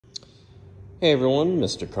Hey everyone,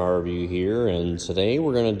 Mr. Car Review here, and today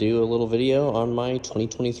we're going to do a little video on my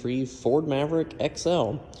 2023 Ford Maverick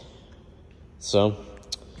XL. So,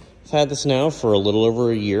 I've had this now for a little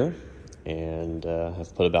over a year, and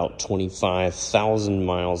I've put about 25,000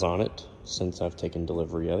 miles on it since I've taken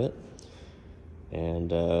delivery of it.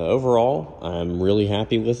 And overall, I'm really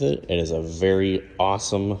happy with it. It is a very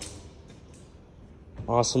awesome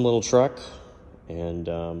little truck,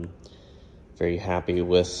 and very happy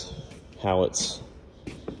with how it's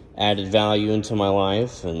added value into my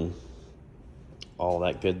life and all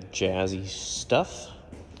that good jazzy stuff.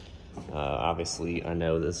 Obviously, I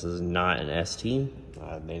know this is not an ST.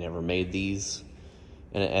 They never made these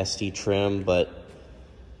in an ST trim, but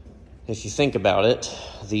if you think about it,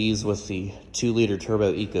 these with the 2-liter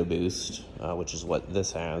turbo EcoBoost, which is what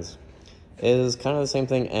this has, is kind of the same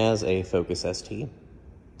thing as a Focus ST,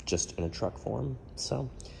 just in a truck form. So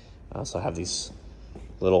I have these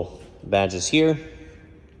little badges here,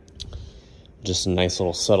 just a nice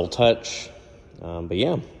little subtle touch, but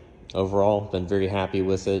yeah, overall been very happy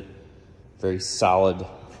with it. Very solid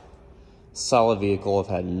vehicle. I've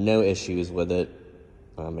had no issues with it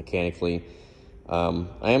mechanically. I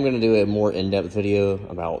am going to do a more in-depth video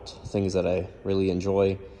about things that I really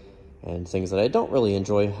enjoy and things that I don't really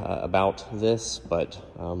enjoy about this, but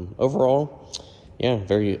overall, yeah,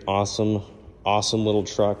 very awesome little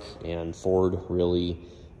truck, and Ford really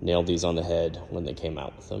nailed these on the head when they came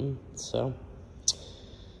out with them. So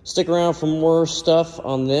stick around for more stuff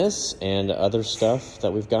on this and other stuff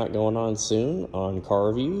that we've got going on soon on car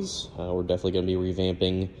reviews. We're definitely going to be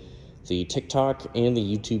revamping the TikTok and the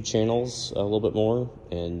YouTube channels a little bit more,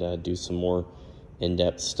 and do some more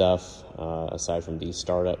in-depth stuff aside from these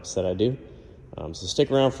startups that I do. So stick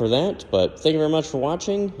around for that, but thank you very much for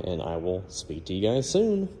watching, and I will speak to you guys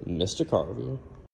soon. Mr. Car Review.